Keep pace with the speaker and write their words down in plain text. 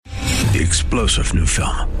the explosive new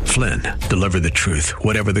film, Flynn, deliver the truth,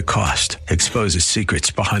 whatever the cost, exposes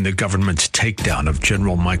secrets behind the government's takedown of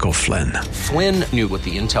General Michael Flynn. Flynn knew what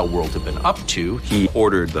the intel world had been up to. He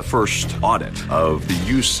ordered the first audit of the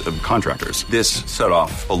use of contractors. This set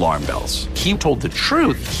off alarm bells. He told the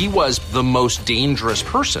truth. He was the most dangerous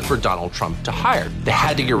person for Donald Trump to hire. They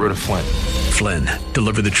had to get rid of Flynn. Flynn,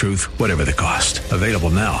 deliver the truth, whatever the cost. Available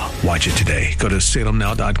now. Watch it today. Go to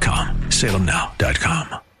salemnow.com.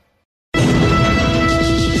 salemnow.com.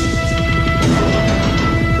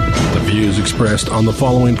 The views expressed on the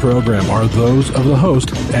following program are those of the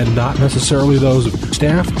host and not necessarily those of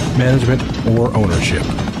staff, management, or ownership.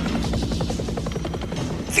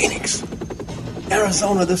 Phoenix,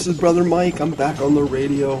 Arizona, this is Brother Mike. I'm back on the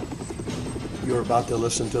radio. You're about to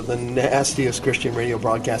listen to the nastiest Christian radio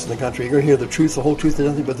broadcast in the country. You're going to hear the truth, the whole truth, and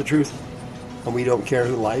nothing but the truth. And we don't care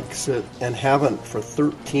who likes it and haven't for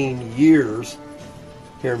 13 years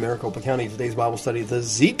here in Maricopa County. Today's Bible study, the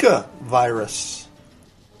Zika virus.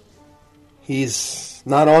 He's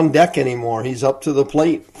not on deck anymore. He's up to the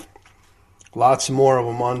plate. Lots more of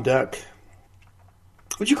them on deck.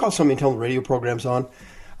 Would you call somebody and tell them the radio program's on?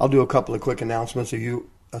 I'll do a couple of quick announcements. If you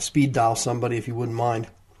speed dial somebody, if you wouldn't mind.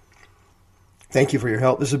 Thank you for your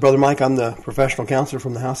help. This is Brother Mike. I'm the professional counselor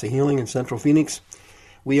from the House of Healing in Central Phoenix.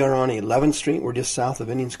 We are on 11th Street. We're just south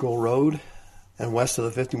of Indian School Road and west of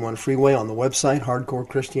the 51 freeway. On the website,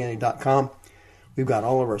 hardcorechristianity.com. We've got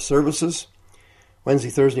all of our services.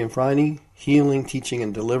 Wednesday, Thursday, and Friday, healing, teaching,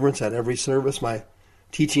 and deliverance at every service. My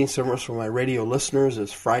teaching service for my radio listeners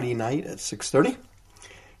is Friday night at 6:30.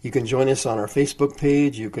 You can join us on our Facebook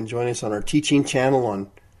page. You can join us on our teaching channel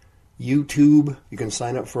on YouTube. You can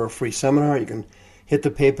sign up for a free seminar. You can hit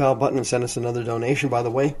the PayPal button and send us another donation. By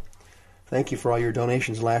the way, thank you for all your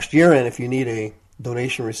donations last year. And if you need a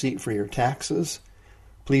donation receipt for your taxes,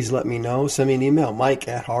 please let me know. Send me an email,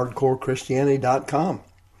 mike@hardcorechristianity.com.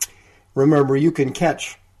 Remember, you can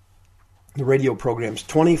catch the radio programs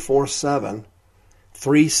 24/7,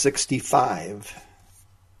 365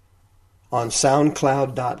 on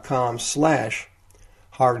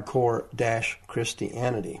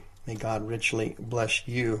soundcloud.com/hardcore-christianity. May God richly bless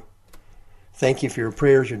you. Thank you for your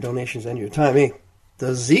prayers, your donations, and your time. Hey, the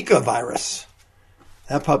Zika virus.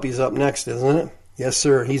 That puppy's up next, isn't it? Yes,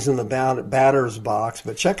 sir. He's in the batter's box.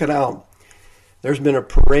 But check it out. There's been a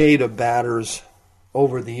parade of batters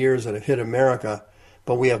over the years that have hit America,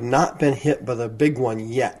 but we have not been hit by the big one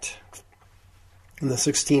yet. In the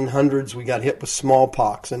 1600s, we got hit with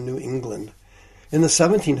smallpox in New England. In the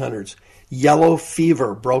 1700s, yellow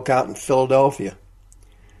fever broke out in Philadelphia.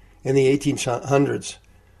 In the 1800s,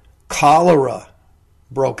 cholera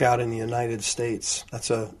broke out in the United States. That's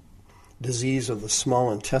a disease of the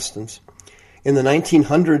small intestines. In the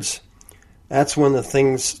 1900s, that's when the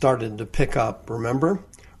things started to pick up, remember?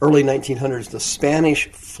 Early 1900s, the Spanish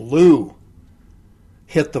flu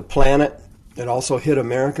hit the planet. It also hit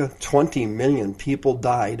America. 20 million people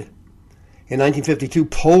died. In 1952,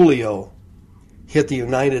 polio hit the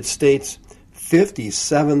United States.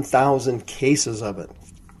 57,000 cases of it.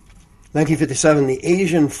 1957, the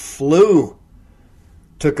Asian flu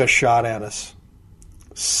took a shot at us.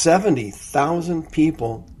 70,000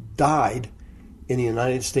 people died in the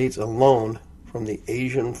United States alone from the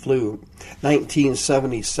Asian flu.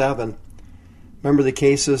 1977, remember the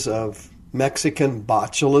cases of Mexican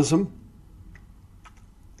botulism?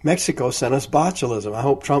 Mexico sent us botulism. I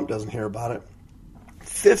hope Trump doesn't hear about it.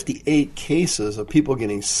 58 cases of people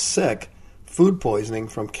getting sick, food poisoning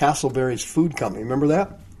from Castleberry's Food Company. Remember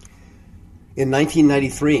that? In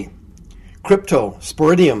 1993,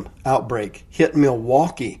 Cryptosporidium outbreak hit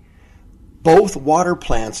Milwaukee. Both water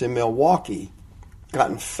plants in Milwaukee got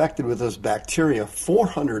infected with this bacteria.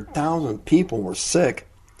 400,000 people were sick.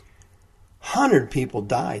 100 people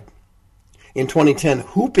died. In 2010,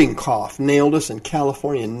 whooping cough nailed us in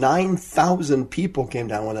California. 9,000 people came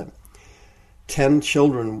down with it. 10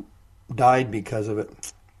 children died because of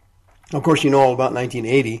it. Of course, you know all about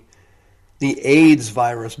 1980. The AIDS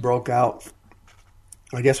virus broke out.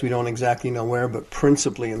 I guess we don't exactly know where, but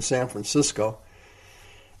principally in San Francisco.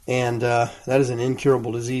 And that is an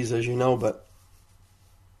incurable disease, as you know, but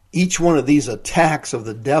each one of these attacks of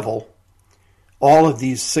the devil, all of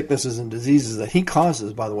these sicknesses and diseases that he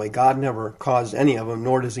causes, by the way, God never caused any of them,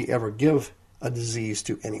 nor does he ever give a disease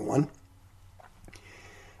to anyone.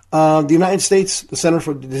 The United States, the Center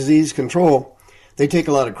for Disease Control, they take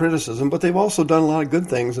a lot of criticism, but they've also done a lot of good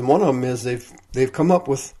things. And one of them is they've come up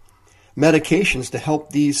with medications to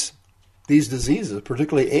help these diseases,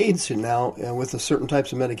 particularly AIDS now, with the certain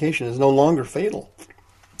types of medication, is no longer fatal.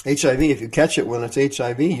 HIV, if you catch it when it's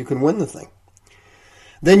HIV, you can win the thing.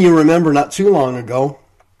 Then you remember not too long ago,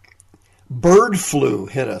 bird flu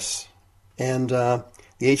hit us. And the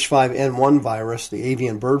H5N1 virus, the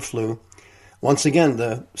avian bird flu, once again,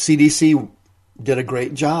 the CDC did a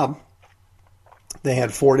great job. They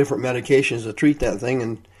had 4 different medications to treat that thing,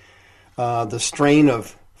 and the strain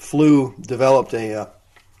of flu developed a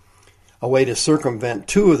way to circumvent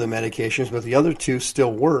 2 of the medications, but the other 2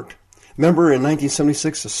 still worked. Remember in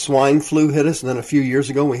 1976, the swine flu hit us, and then a few years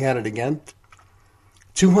ago we had it again?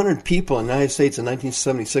 200 people in the United States in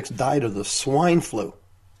 1976 died of the swine flu.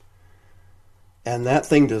 And that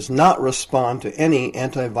thing does not respond to any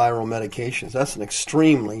antiviral medications. That's an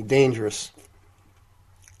extremely dangerous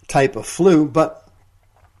type of flu. But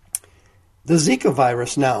the Zika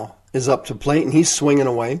virus now is up to plate, and he's swinging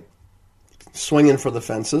away, swinging for the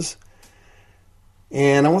fences.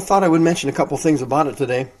 And I thought I would mention a couple things about it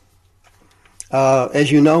today.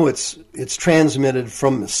 As you know, it's transmitted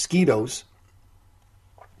from mosquitoes.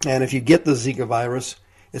 And if you get the Zika virus,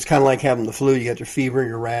 it's kind of like having the flu. You get your fever,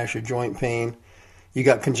 your rash, your joint pain. You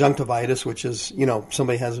got conjunctivitis, which is,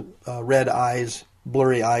 somebody has red eyes,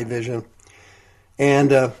 blurry eye vision.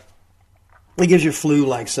 And it gives you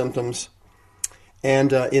flu-like symptoms.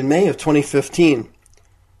 And in May of 2015,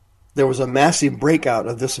 there was a massive breakout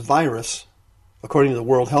of this virus, according to the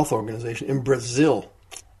World Health Organization, in Brazil.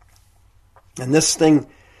 And this thing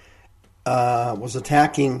was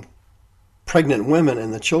attacking pregnant women,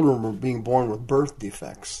 and the children were being born with birth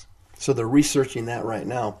defects. So they're researching that right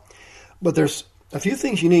now. But there's a few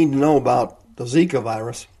things you need to know about the Zika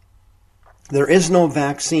virus. There is no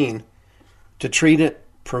vaccine to treat it,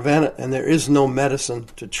 prevent it, and there is no medicine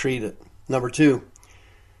to treat it. Number 2,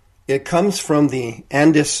 it comes from the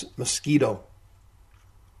Aedes mosquito.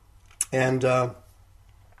 And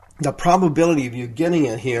the probability of you getting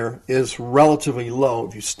it here is relatively low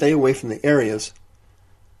if you stay away from the areas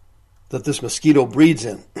that this mosquito breeds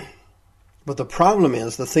in. But the problem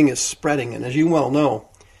is the thing is spreading, and as you well know,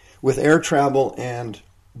 with air travel and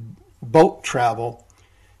boat travel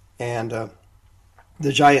and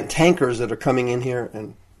the giant tankers that are coming in here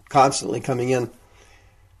and constantly coming in,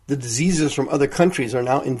 the diseases from other countries are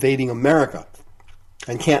now invading America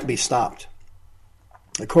and can't be stopped.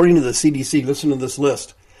 According to the CDC, listen to this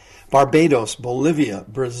list: Barbados, Bolivia,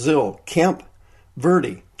 Brazil, Cape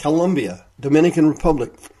Verde, Colombia, Dominican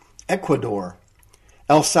Republic, Ecuador,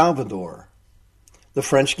 El Salvador, the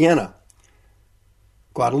French Guiana,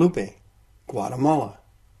 Guadeloupe, Guatemala,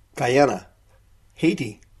 Guyana,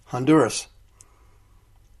 Haiti, Honduras,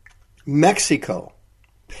 Mexico,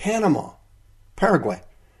 Panama, Paraguay,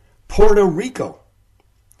 Puerto Rico,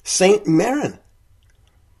 Saint Marin,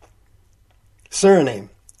 Suriname,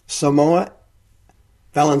 Samoa,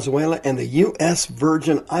 Venezuela, and the U.S.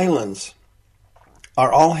 Virgin Islands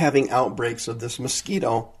are all having outbreaks of this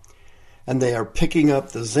mosquito, and they are picking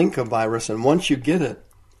up the Zika virus. And once you get it,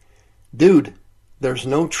 dude, there's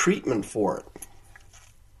no treatment for it.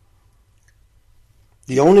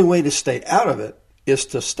 The only way to stay out of it is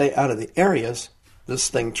to stay out of the areas this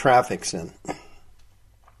thing traffics in.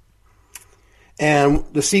 And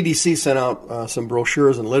the CDC sent out some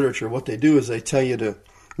brochures and literature. What they do is they tell you to,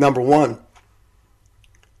 number 1,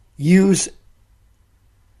 use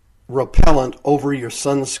repellent over your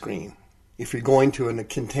sunscreen if you're going to a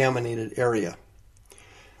contaminated area.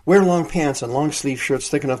 Wear long pants and long sleeve shirts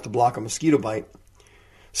thick enough to block a mosquito bite.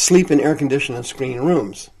 Sleep in air-conditioned and screened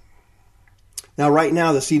rooms. Now, right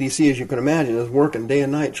now, the CDC, as you can imagine, is working day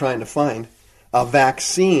and night trying to find a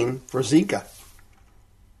vaccine for Zika.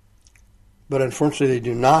 But unfortunately, they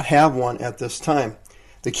do not have one at this time.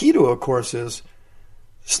 The key to it, of course, is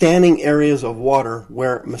standing areas of water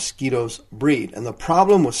where mosquitoes breed. And the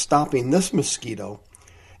problem with stopping this mosquito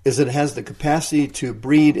is that it has the capacity to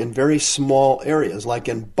breed in very small areas, like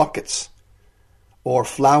in buckets or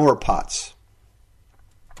flower pots.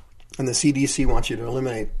 And the CDC wants you to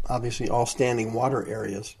eliminate, obviously, all standing water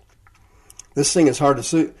areas. This thing is hard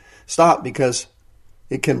to stop because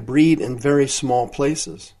it can breed in very small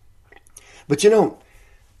places. But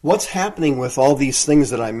what's happening with all these things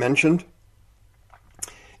that I mentioned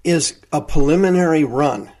is a preliminary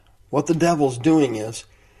run. What the devil's doing is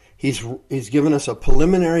he's given us a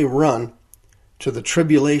preliminary run to the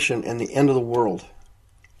tribulation and the end of the world.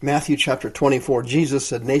 Matthew chapter 24, Jesus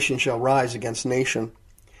said, "Nation shall rise against nation.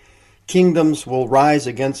 Kingdoms will rise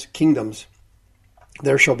against kingdoms.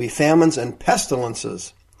 There shall be famines and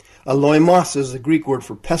pestilences." Aloimos is the Greek word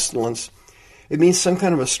for pestilence. It means some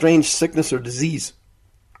kind of a strange sickness or disease.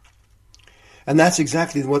 And that's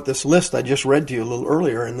exactly what this list I just read to you a little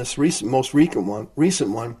earlier, in this most recent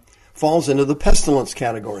one, falls into the pestilence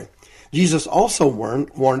category. Jesus also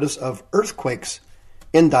warned us of earthquakes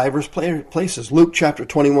in diverse places. Luke chapter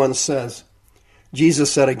 21 says,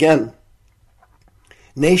 Jesus said again,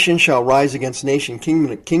 Nation shall rise against nation,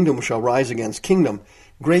 kingdom shall rise against kingdom.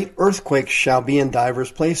 Great earthquakes shall be in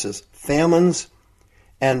divers places, famines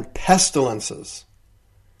and pestilences,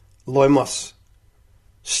 loimos,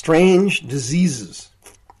 strange diseases.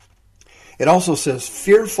 It also says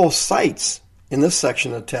fearful sights in this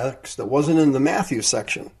section of text that wasn't in the Matthew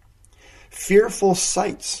section. Fearful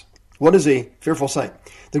sights. What is a fearful sight?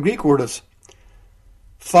 The Greek word is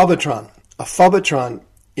phobotron. A phobotron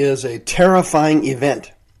is a terrifying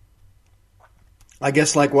event. I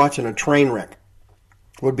guess like watching a train wreck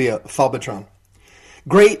would be a phobotron.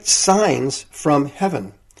 Great signs from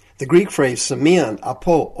heaven. The Greek phrase semeion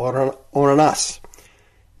apo oranas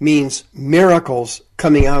means miracles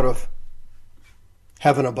coming out of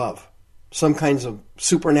heaven above. Some kinds of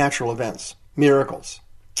supernatural events, miracles.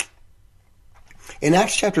 In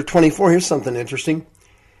Acts chapter 24, here's something interesting.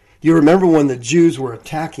 You remember when the Jews were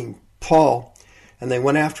attacking Paul and they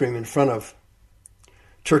went after him in front of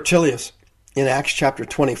Tertullus in Acts chapter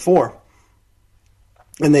 24.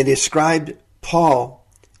 And they described Paul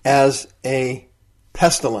as a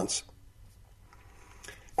pestilence.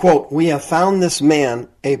 Quote, "We have found this man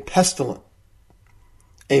a pestilent,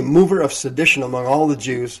 a mover of sedition among all the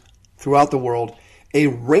Jews throughout the world, a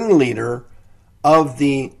ringleader of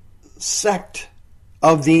the sect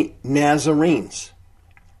of the Nazarenes."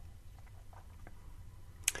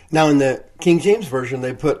 Now in the King James Version,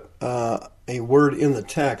 they put a word in the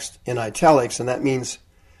text in italics, and that means,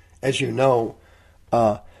 as you know,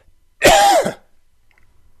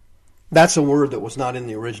 that's a word that was not in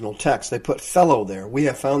the original text. They put fellow there. "We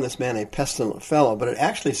have found this man a pestilent fellow." But it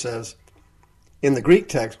actually says, in the Greek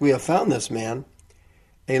text, "We have found this man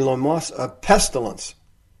a loimos, a pestilence."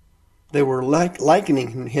 They were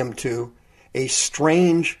likening him to a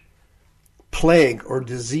strange plague or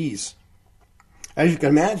disease. As you can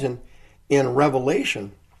imagine, in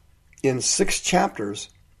Revelation, in 6 chapters,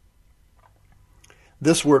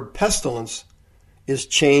 this word pestilence is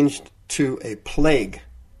changed to a plague.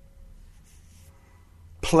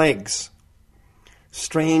 Plagues.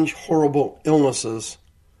 Strange, horrible illnesses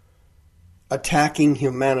attacking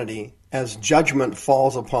humanity as judgment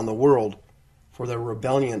falls upon the world for their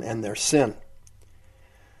rebellion and their sin.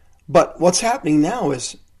 But what's happening now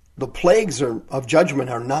is the plagues of judgment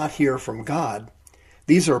are not here from God.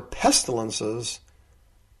 These are pestilences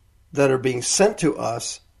that are being sent to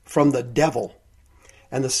us from the devil.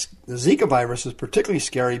 And the Zika virus is particularly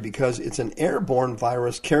scary because it's an airborne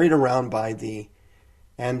virus carried around by the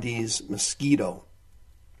Aedes mosquito.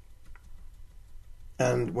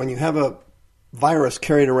 And when you have a virus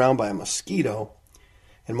carried around by a mosquito,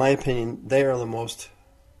 in my opinion, they are the most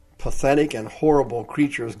pathetic and horrible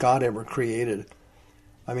creatures God ever created.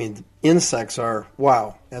 I mean, insects are,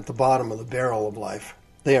 wow, at the bottom of the barrel of life.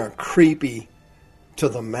 They are creepy to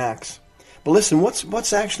the max. But listen,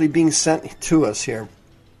 what's actually being sent to us here?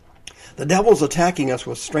 The devil's attacking us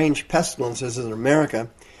with strange pestilences in America,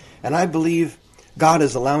 and I believe God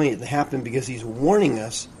is allowing it to happen because he's warning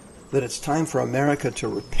us that it's time for America to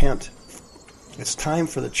repent. It's time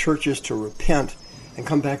for the churches to repent and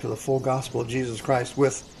come back to the full gospel of Jesus Christ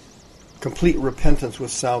with complete repentance,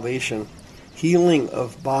 with salvation, healing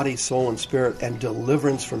of body, soul, and spirit, and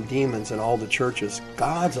deliverance from demons in all the churches.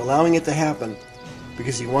 God's allowing it to happen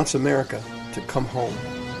because he wants America to come home.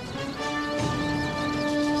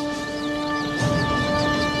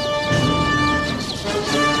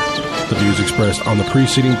 The views expressed on the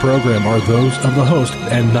preceding program are those of the host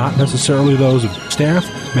and not necessarily those of staff,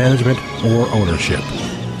 management, or ownership.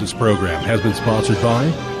 This program has been sponsored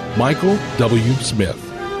by Michael W. Smith.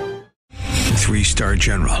 3-star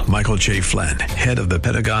General Michael J. Flynn, head of the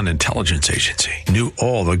Pentagon Intelligence Agency, knew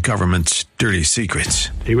all the government's dirty secrets.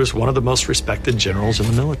 He was one of the most respected generals in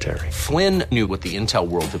the military. Flynn knew what the intel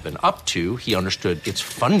world had been up to. He understood its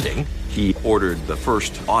funding. He ordered the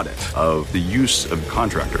first audit of the use of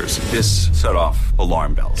contractors. This set off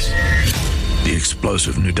alarm bells. The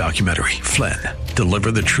explosive new documentary, Flynn,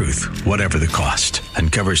 Deliver the Truth, Whatever the Cost,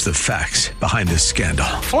 uncovers the facts behind this scandal.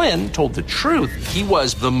 Flynn told the truth. He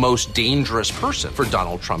was the most dangerous person for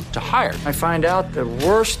Donald Trump to hire. I find out the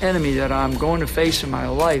worst enemy that I'm going to face in my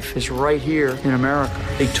life is right here in America.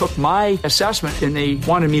 They took my assessment and they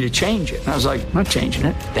wanted me to change it. And I was like, I'm not changing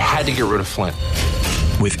it. They had to get rid of Flynn.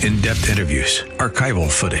 With in-depth interviews, archival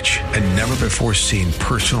footage, and never-before-seen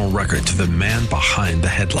personal records of the man behind the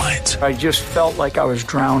headlines. I just felt like I was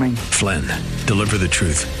drowning. Flynn, Deliver the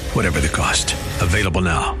Truth, Whatever the Cost. Available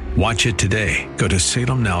now. Watch it today. Go to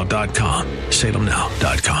salemnow.com.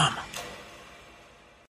 salemnow.com.